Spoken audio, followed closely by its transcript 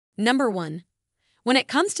Number 1. When it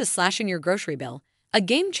comes to slashing your grocery bill, a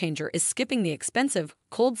game changer is skipping the expensive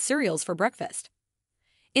cold cereals for breakfast.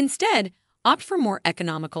 Instead, opt for more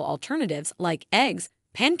economical alternatives like eggs,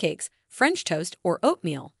 pancakes, French toast, or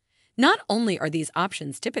oatmeal. Not only are these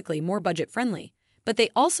options typically more budget-friendly, but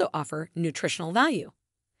they also offer nutritional value,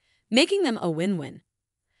 making them a win-win.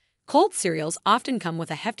 Cold cereals often come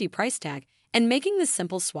with a hefty price tag, and making this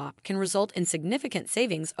simple swap can result in significant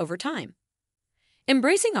savings over time.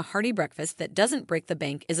 Embracing a hearty breakfast that doesn't break the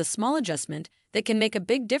bank is a small adjustment that can make a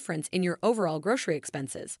big difference in your overall grocery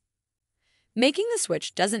expenses. Making the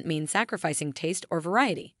switch doesn't mean sacrificing taste or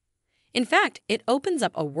variety. In fact, it opens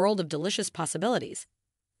up a world of delicious possibilities.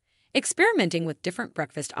 Experimenting with different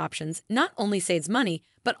breakfast options not only saves money,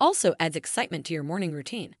 but also adds excitement to your morning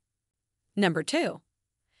routine. Number 2.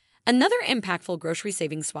 Another impactful grocery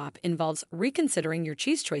saving swap involves reconsidering your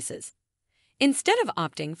cheese choices. Instead of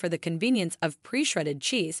opting for the convenience of pre-shredded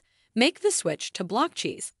cheese, make the switch to block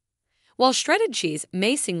cheese. While shredded cheese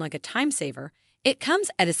may seem like a time saver, it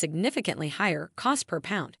comes at a significantly higher cost per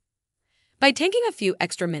pound. By taking a few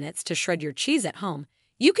extra minutes to shred your cheese at home,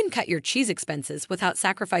 you can cut your cheese expenses without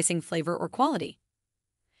sacrificing flavor or quality.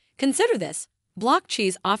 Consider this: block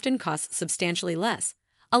cheese often costs substantially less,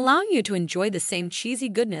 allowing you to enjoy the same cheesy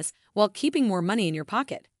goodness while keeping more money in your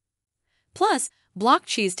pocket. Plus, block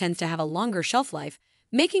cheese tends to have a longer shelf life,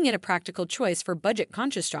 making it a practical choice for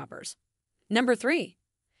budget-conscious shoppers. Number 3.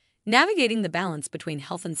 Navigating the balance between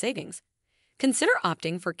health and savings. Consider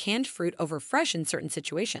opting for canned fruit over fresh in certain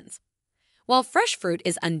situations. While fresh fruit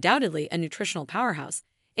is undoubtedly a nutritional powerhouse,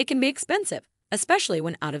 it can be expensive, especially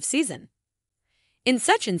when out of season. In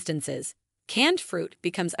such instances, canned fruit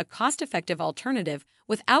becomes a cost-effective alternative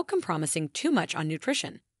without compromising too much on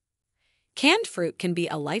nutrition. Canned fruit can be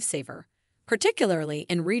a lifesaver, particularly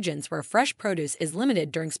in regions where fresh produce is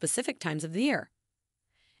limited during specific times of the year.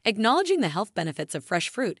 Acknowledging the health benefits of fresh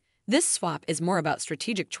fruit, this swap is more about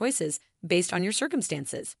strategic choices based on your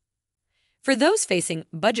circumstances. For those facing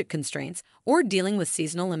budget constraints or dealing with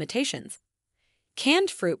seasonal limitations,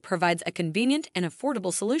 canned fruit provides a convenient and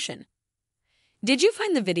affordable solution. Did you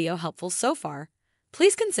find the video helpful so far?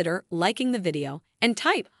 Please consider liking the video and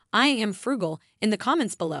type "I am frugal" in the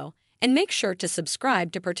comments below, and make sure to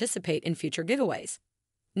subscribe to participate in future giveaways.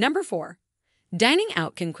 Number 4. Dining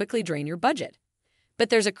out can quickly drain your budget, but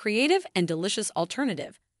there's a creative and delicious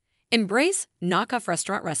alternative. Embrace knockoff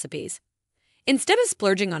restaurant recipes. Instead of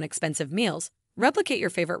splurging on expensive meals, replicate your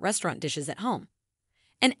favorite restaurant dishes at home.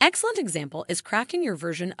 An excellent example is crafting your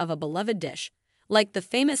version of a beloved dish, like the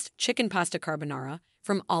famous chicken pasta carbonara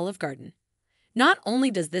from Olive Garden. Not only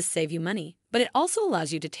does this save you money, but it also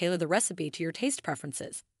allows you to tailor the recipe to your taste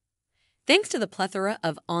preferences. Thanks to the plethora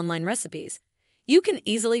of online recipes, you can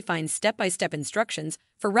easily find step-by-step instructions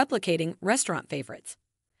for replicating restaurant favorites.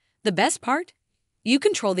 The best part? You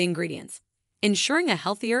control the ingredients, ensuring a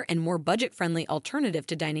healthier and more budget-friendly alternative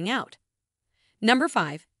to dining out. Number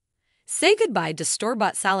 5. Say goodbye to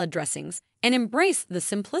store-bought salad dressings and embrace the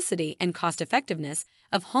simplicity and cost-effectiveness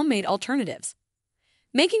of homemade alternatives.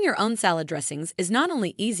 Making your own salad dressings is not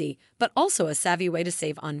only easy, but also a savvy way to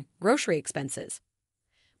save on grocery expenses.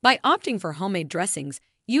 By opting for homemade dressings,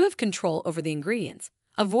 you have control over the ingredients,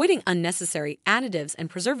 avoiding unnecessary additives and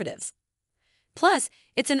preservatives. Plus,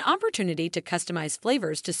 it's an opportunity to customize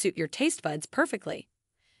flavors to suit your taste buds perfectly.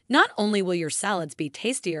 Not only will your salads be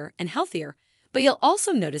tastier and healthier, but you'll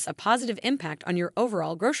also notice a positive impact on your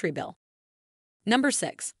overall grocery bill. Number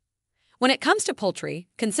 6. When it comes to poultry,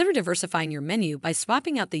 consider diversifying your menu by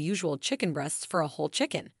swapping out the usual chicken breasts for a whole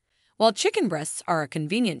chicken. While chicken breasts are a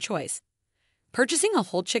convenient choice, purchasing a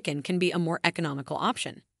whole chicken can be a more economical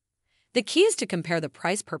option. The key is to compare the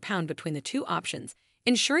price per pound between the two options,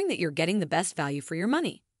 ensuring that you're getting the best value for your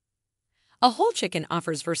money. A whole chicken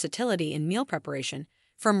offers versatility in meal preparation,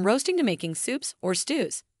 from roasting to making soups or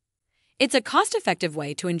stews. It's a cost-effective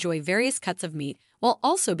way to enjoy various cuts of meat while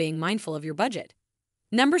also being mindful of your budget.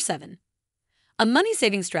 Number 7. A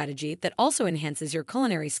money-saving strategy that also enhances your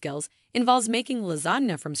culinary skills involves making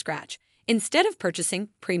lasagna from scratch instead of purchasing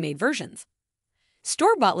pre-made versions.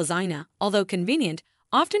 Store-bought lasagna, although convenient,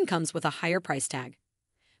 often comes with a higher price tag.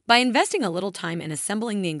 By investing a little time in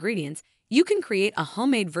assembling the ingredients, you can create a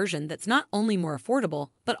homemade version that's not only more affordable,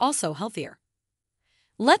 but also healthier.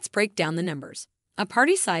 Let's break down the numbers. A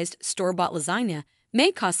party-sized store-bought lasagna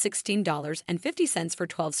may cost $16.50 for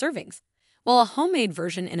 12 servings, while a homemade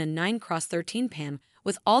version in a 9x13 pan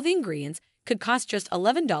with all the ingredients could cost just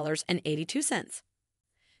 $11.82.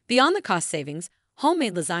 Beyond the cost savings,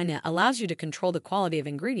 homemade lasagna allows you to control the quality of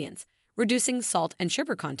ingredients, reducing salt and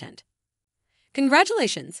sugar content.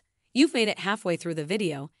 Congratulations! You've made it halfway through the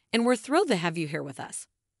video, and we're thrilled to have you here with us.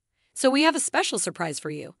 So we have a special surprise for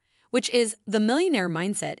you, which is the Millionaire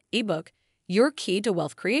Mindset ebook, Your Key to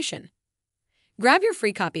Wealth Creation. Grab your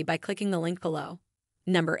free copy by clicking the link below.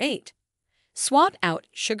 Number 8. Swap out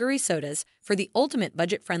sugary sodas for the ultimate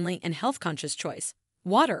budget-friendly and health-conscious choice,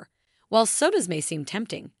 water. While sodas may seem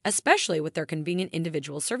tempting, especially with their convenient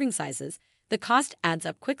individual serving sizes, the cost adds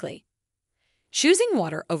up quickly. Choosing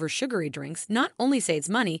water over sugary drinks not only saves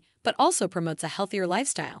money, but also promotes a healthier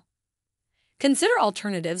lifestyle. Consider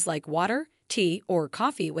alternatives like water, tea, or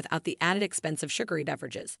coffee without the added expense of sugary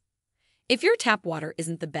beverages. If your tap water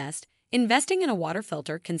isn't the best, investing in a water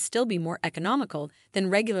filter can still be more economical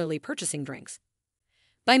than regularly purchasing drinks.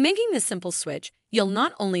 By making this simple switch, you'll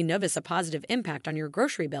not only notice a positive impact on your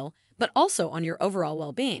grocery bill, but also on your overall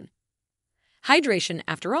well-being. Hydration,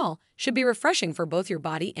 after all, should be refreshing for both your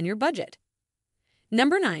body and your budget.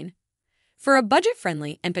 Number 9. For a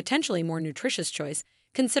budget-friendly and potentially more nutritious choice,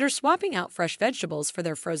 consider swapping out fresh vegetables for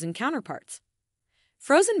their frozen counterparts.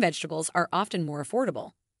 Frozen vegetables are often more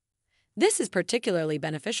affordable. This is particularly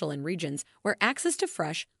beneficial in regions where access to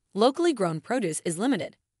fresh, locally grown produce is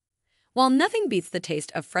limited. While nothing beats the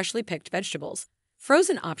taste of freshly picked vegetables,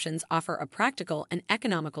 frozen options offer a practical and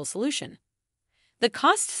economical solution. The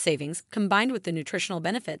cost savings, combined with the nutritional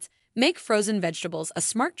benefits, make frozen vegetables a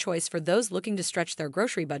smart choice for those looking to stretch their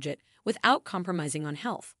grocery budget without compromising on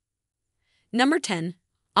health. Number 10.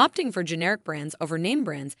 Opting for generic brands over name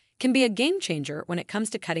brands can be a game changer when it comes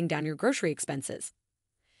to cutting down your grocery expenses.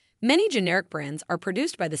 Many generic brands are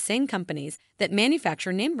produced by the same companies that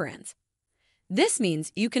manufacture name brands. This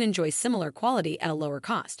means you can enjoy similar quality at a lower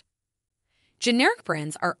cost. Generic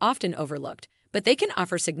brands are often overlooked, but they can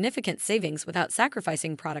offer significant savings without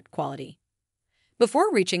sacrificing product quality.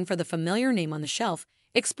 Before reaching for the familiar name on the shelf,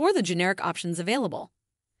 explore the generic options available.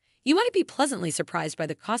 You might be pleasantly surprised by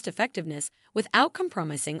the cost-effectiveness without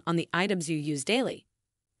compromising on the items you use daily.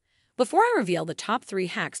 Before I reveal the top 3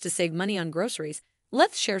 hacks to save money on groceries,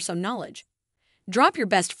 let's share some knowledge. Drop your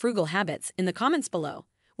best frugal habits in the comments below,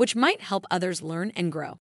 which might help others learn and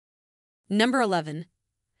grow. Number 11.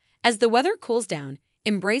 As the weather cools down,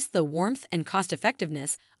 embrace the warmth and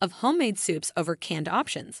cost-effectiveness of homemade soups over canned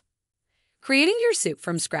options. Creating your soup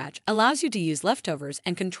from scratch allows you to use leftovers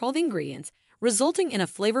and control the ingredients, resulting in a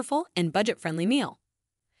flavorful and budget-friendly meal.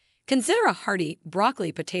 Consider a hearty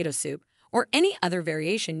broccoli potato soup or any other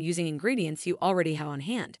variation using ingredients you already have on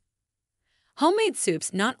hand. Homemade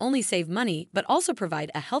soups not only save money but also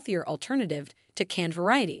provide a healthier alternative to canned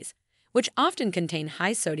varieties, which often contain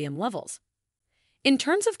high sodium levels. In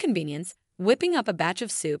terms of convenience, whipping up a batch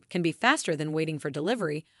of soup can be faster than waiting for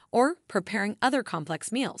delivery or preparing other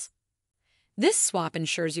complex meals. This swap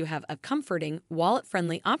ensures you have a comforting,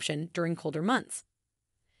 wallet-friendly option during colder months.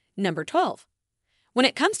 Number 12. When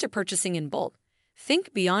it comes to purchasing in bulk,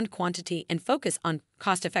 think beyond quantity and focus on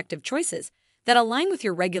cost-effective choices that align with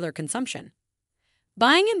your regular consumption.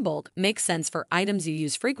 Buying in bulk makes sense for items you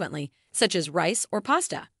use frequently, such as rice or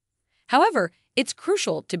pasta. However, it's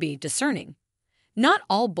crucial to be discerning. Not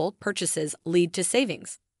all bulk purchases lead to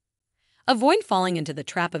savings. Avoid falling into the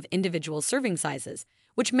trap of individual serving sizes,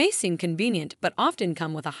 which may seem convenient but often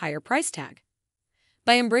come with a higher price tag.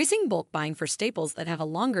 By embracing bulk buying for staples that have a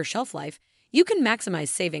longer shelf life, you can maximize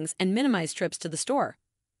savings and minimize trips to the store.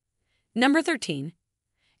 Number 13.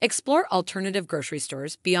 Explore alternative grocery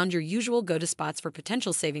stores beyond your usual go-to spots for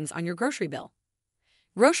potential savings on your grocery bill.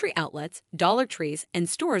 Grocery outlets, Dollar Trees, and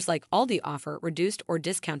stores like Aldi offer reduced or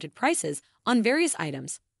discounted prices on various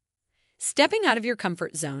items. Stepping out of your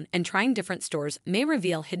comfort zone and trying different stores may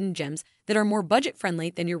reveal hidden gems that are more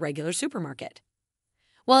budget-friendly than your regular supermarket.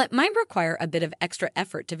 While it might require a bit of extra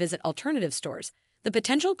effort to visit alternative stores, the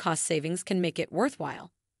potential cost savings can make it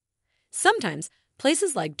worthwhile. Sometimes,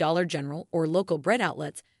 places like Dollar General or local bread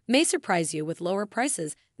outlets may surprise you with lower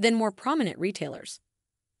prices than more prominent retailers.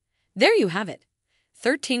 There you have it,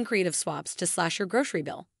 13 creative swaps to slash your grocery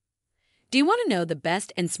bill. Do you want to know the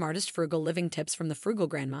best and smartest frugal living tips from the Frugal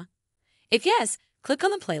Grandma? If yes, click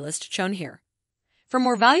on the playlist shown here. For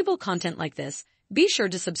more valuable content like this, be sure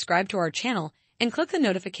to subscribe to our channel and click the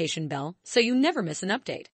notification bell so you never miss an update.